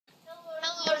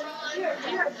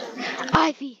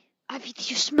Ivy, Ivy, did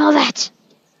you smell that?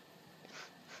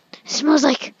 It smells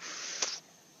like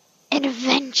an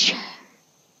adventure.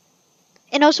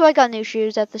 And also, I got new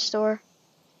shoes at the store.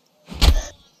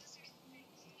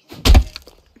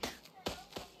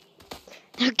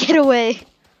 Now get away.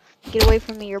 Get away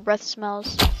from me, your breath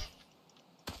smells.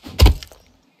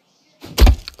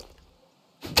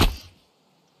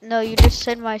 No, you just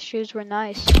said my shoes were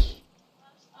nice.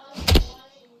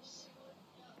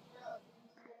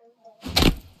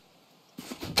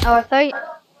 Oh, I thought you...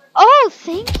 Oh,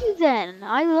 thank you then.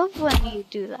 I love when you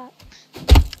do that.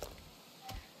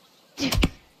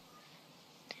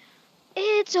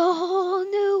 It's a whole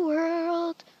new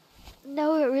world.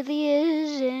 No, it really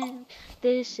isn't.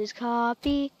 This is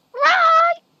copyright.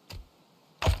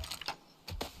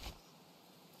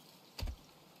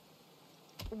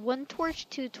 One torch,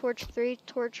 two torch, three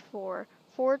torch, four.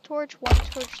 Four torch, one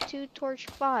torch, two torch,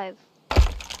 five.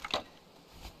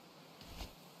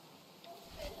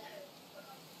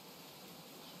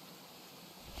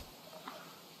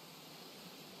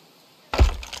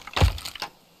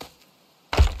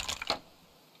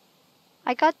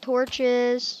 I got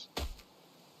torches.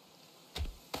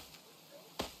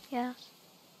 Yes.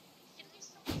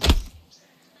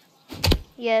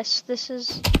 Yes, this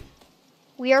is...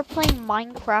 We are playing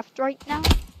Minecraft right now.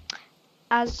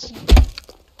 As...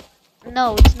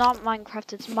 No, it's not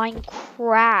Minecraft, it's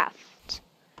Minecraft.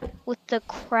 With the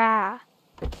cra.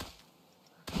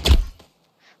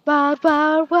 Wild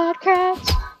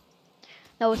crafts.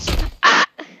 No, it's... Ah!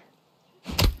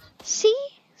 See?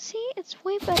 See? It's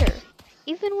way better.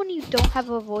 Even when you don't have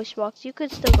a voice box, you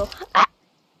could still go... Ah!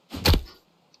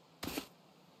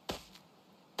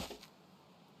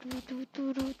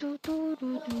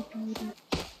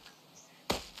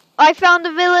 I found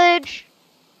a village!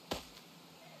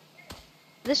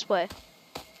 This way.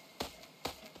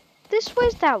 This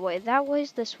way's that way. That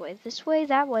way's this way. This way,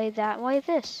 that way,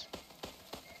 this.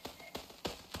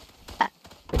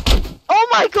 Oh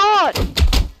my god!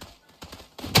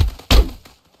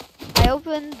 I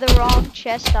opened the wrong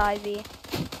chest, Ivy.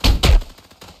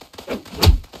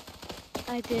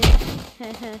 I did.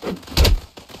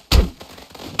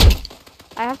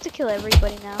 I have to kill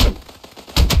everybody now.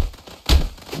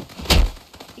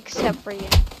 Except for you.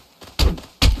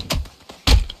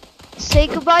 Say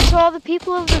goodbye to all the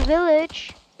people of the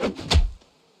village.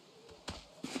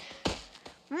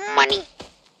 Money!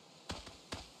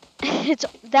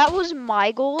 That was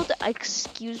my gold.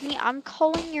 Excuse me, I'm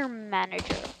calling your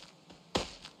manager.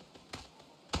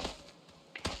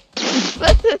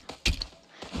 But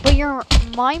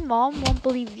my mom won't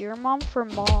believe your mom for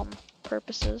mom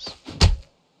purposes.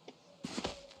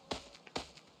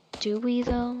 Do we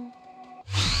though?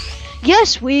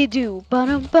 Yes, we do.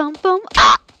 Bum bum bum.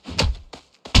 Ah!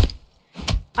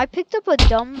 I picked up a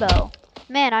dumbbell.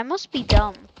 Man, I must be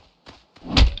dumb.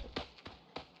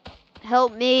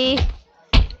 Help me.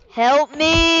 Help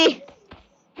me.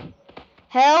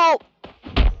 Help.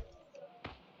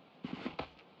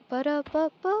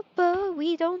 Ba-da-ba-ba-ba.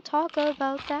 We don't talk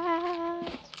about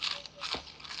that.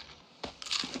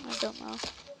 I don't know.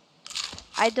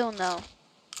 I don't know.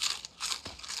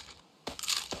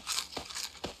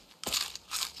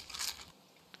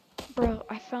 Bro,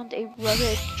 I found a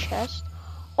rugged chest.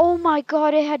 Oh my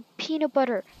god, it had peanut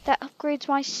butter. That upgrades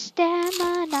my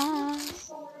stamina.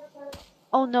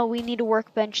 Oh no, we need a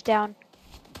workbench down.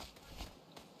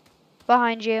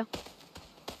 Behind you.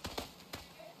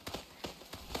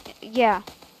 Yeah.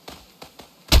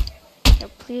 Yeah,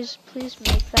 please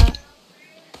make that.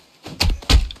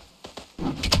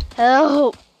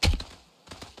 Help!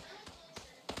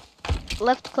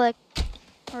 Left click.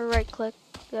 Or right click.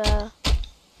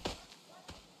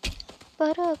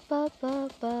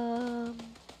 Ba-da-ba-ba-ba.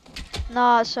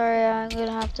 Nah, sorry, I'm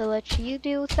gonna have to let you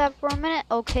deal with that for a minute.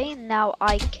 Okay, now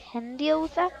I can deal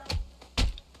with that.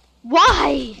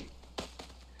 Why?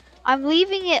 I'm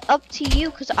leaving it up to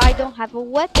you because I don't have a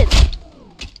weapon.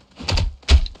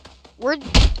 We're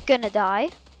gonna die.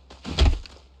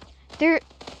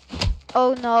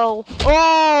 Oh no.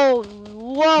 Oh,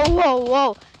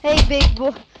 whoa. Hey, big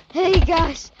boy. Hey,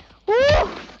 guys. Woo!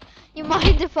 You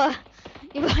mind if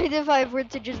I were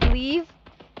to just leave?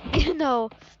 You know.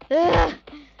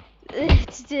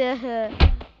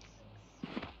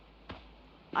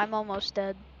 I'm almost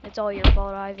dead. It's all your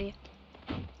fault, Ivy.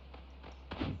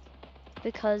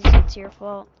 Because it's your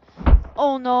fault.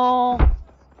 Oh no.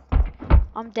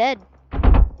 I'm dead.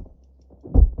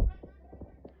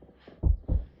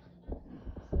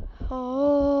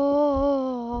 Oh.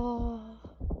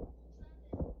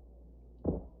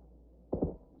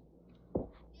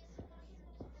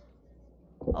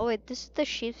 Oh wait, this is the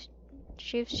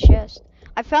Chief's chest.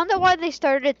 I found out why they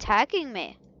started attacking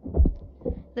me.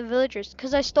 The villagers.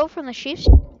 Because I stole from the chief's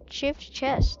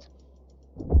chest.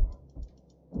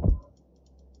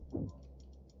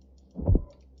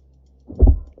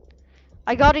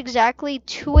 I got exactly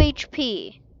 2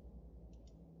 HP.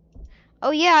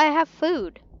 Oh yeah, I have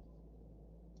food.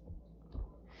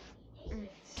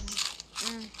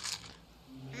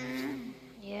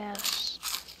 Yes.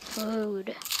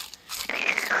 Food.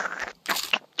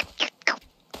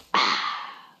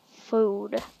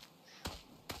 Food.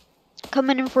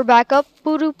 Coming in for backup.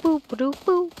 Boo doo boo boo doo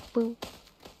boo boo.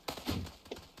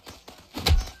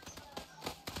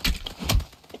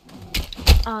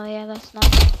 Oh yeah, that's not.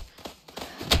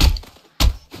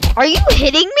 Are you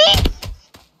hitting me?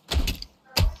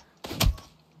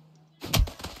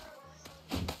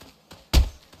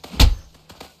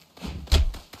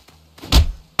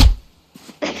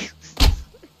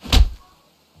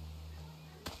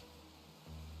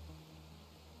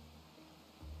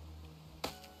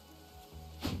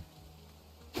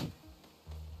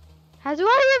 How do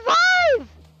I revive?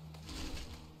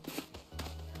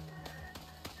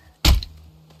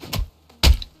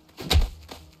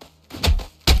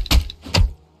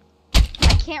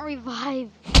 I can't revive.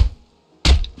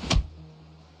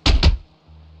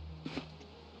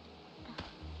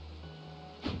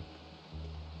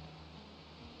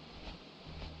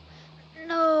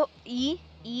 No. E.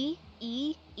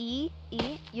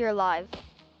 You're alive.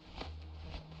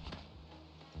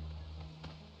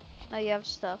 Oh, you have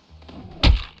stuff.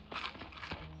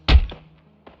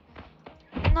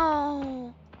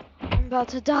 No. I'm about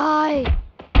to die.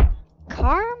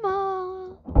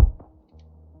 Karma.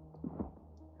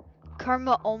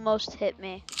 Karma almost hit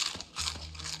me.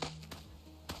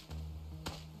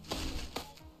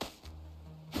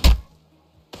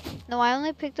 No, I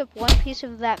only picked up 1 piece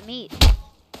of that meat.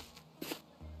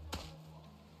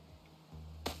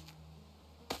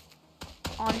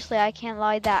 Honestly, I can't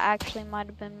lie, that actually might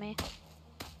have been me.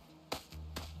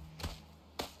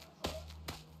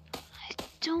 I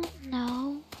don't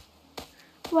know.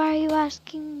 Why are you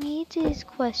asking me these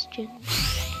questions?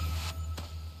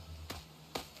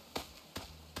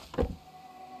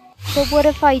 But what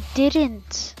if I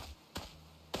didn't?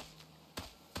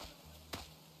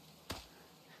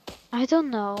 I don't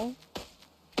know.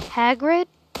 Hagrid?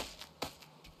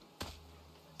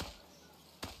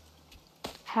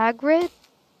 Hagrid?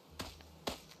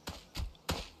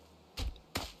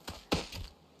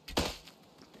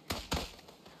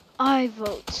 I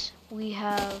vote we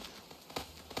have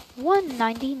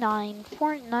 199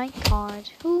 Fortnite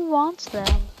cards. Who wants them?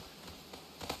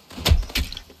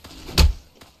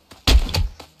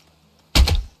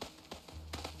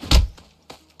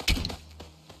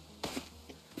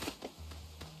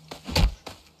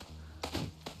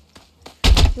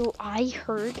 Yo, I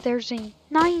heard there's a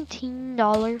 $19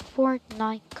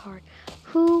 Fortnite card.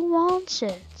 Who wants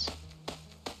it?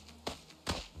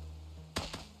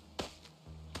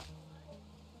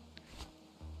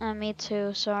 Me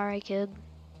too. Sorry, kid.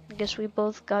 I guess we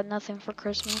both got nothing for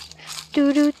Christmas.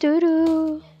 Doo doo doo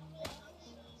doo.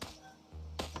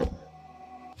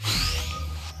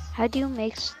 How do you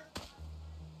make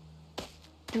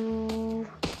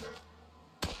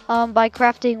by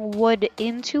crafting wood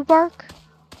into bark?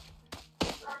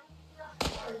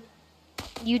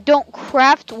 You don't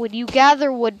craft wood, you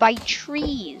gather wood by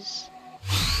trees.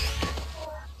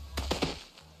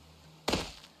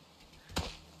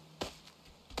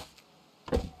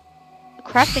 A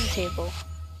crafting table.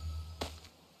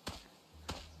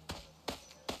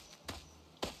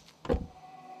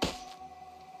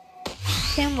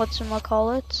 Sam,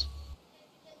 whatchamacallit?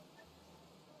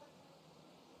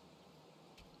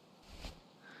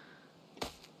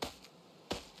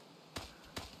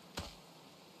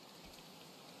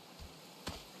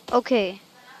 Okay.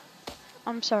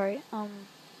 I'm sorry.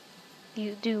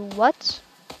 You do what?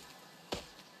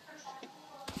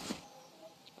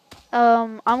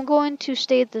 I'm going to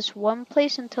stay at this one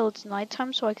place until it's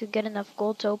nighttime so I could get enough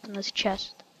gold to open this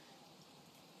chest.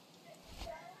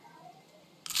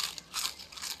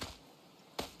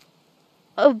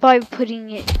 By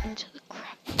putting it into the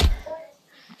craft.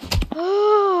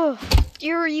 Oh,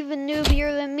 you're even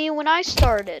noobier than me when I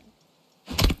started.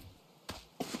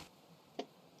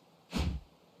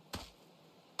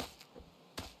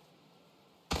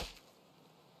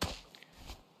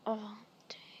 Oh,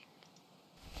 dang.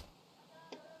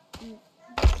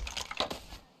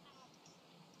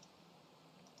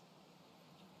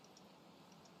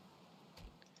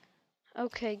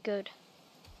 Okay, good.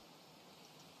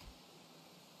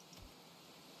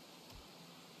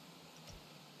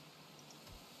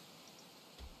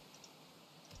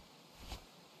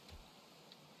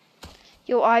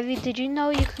 Yo, Ivy, did you know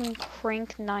you can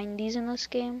crank 90s in this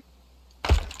game?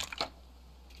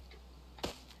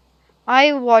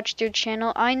 I watched your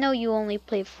channel. I know you only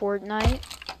play Fortnite.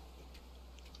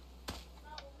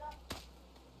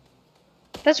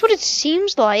 That's what it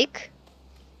seems like.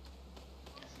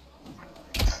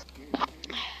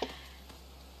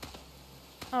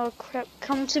 Oh crap,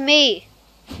 come to me.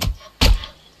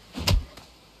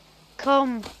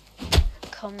 Come,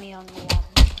 young one.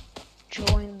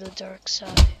 Join the dark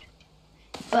side.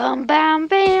 Bam, bam,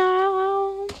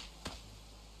 bam.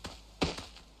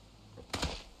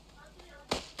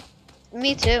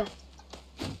 Me too.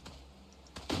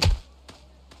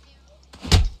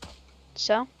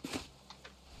 So?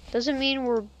 Doesn't mean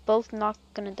we're both not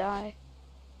gonna die.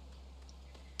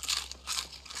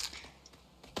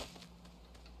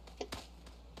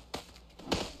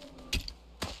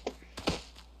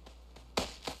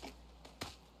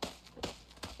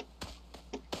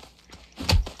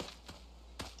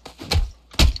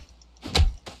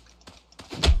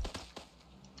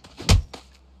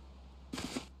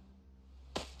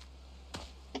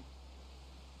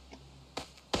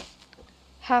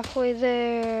 Halfway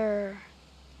there.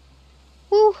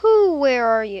 Woohoo, where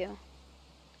are you?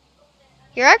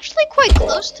 You're actually quite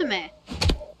close to me.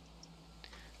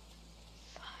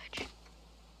 Fudge.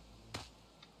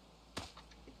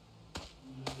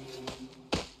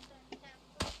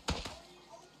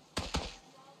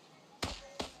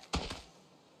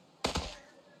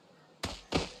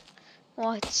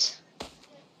 What?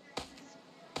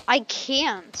 I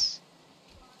can't.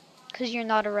 'Cause you're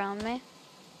not around me.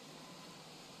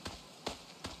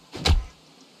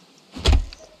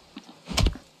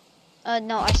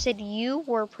 No, I said you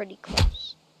were pretty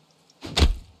close.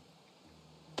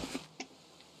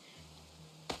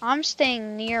 I'm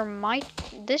staying near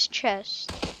this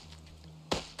chest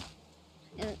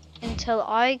until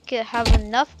I have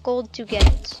enough gold to get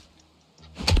it.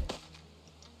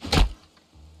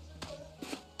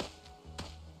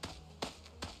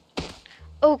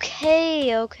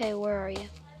 Okay, where are you?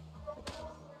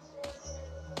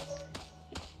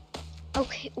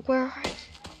 Okay, where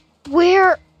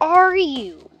are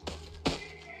you?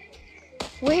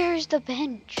 Where's the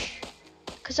bench?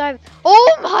 'Cause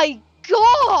oh my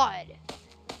god!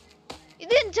 You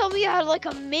didn't tell me you had like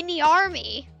a mini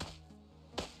army.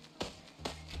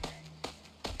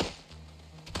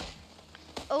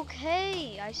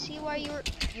 Okay, I see why you're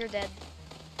dead.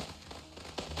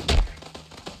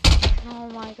 Oh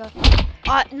my god.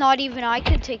 Not even I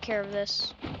could take care of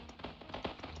this.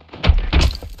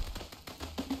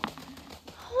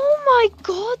 Oh my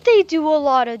god, they do a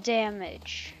lot of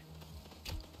damage.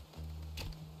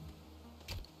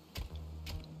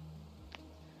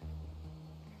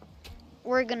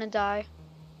 We're gonna die.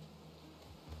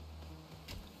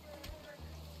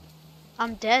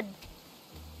 I'm dead.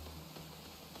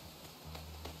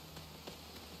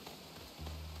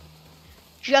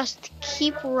 Just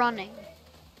keep running.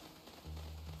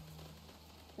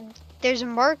 There's a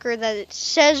marker that it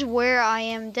says where I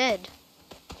am dead.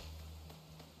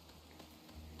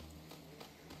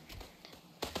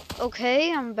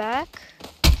 Okay, I'm back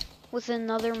with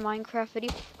another Minecraft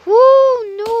video.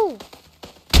 Whoo, no!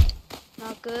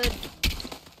 Not good.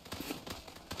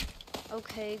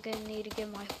 Okay, gonna need to get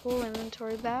my whole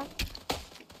inventory back.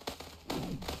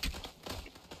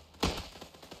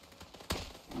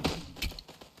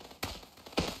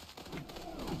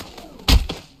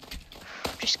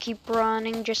 Just keep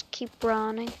running, just keep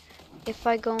running. If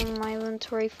I go in my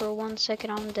inventory for 1 second,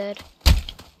 I'm dead.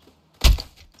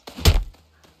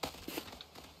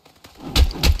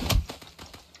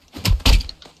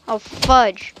 Oh,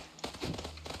 fudge.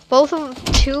 Both of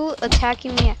them, two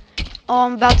attacking me. Oh,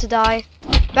 I'm about to die.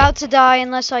 About to die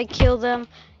unless I kill them.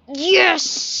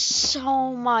 Yes!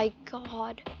 Oh my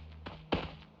god.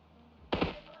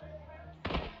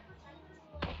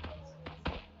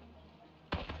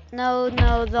 No,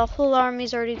 the whole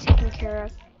army's already taken care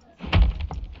of.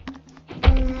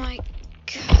 Oh my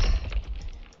god.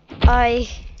 I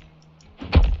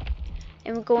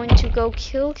am going to go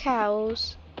kill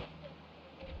cows.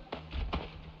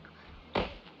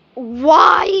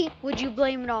 Why would you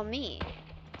blame it on me?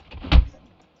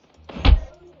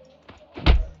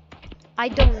 I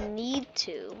don't need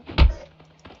to.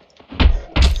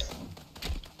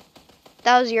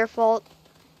 That was your fault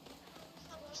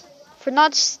for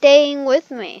not staying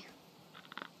with me.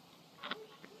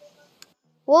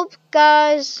 Well,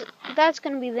 guys, that's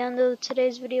going to be the end of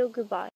today's video. Goodbye.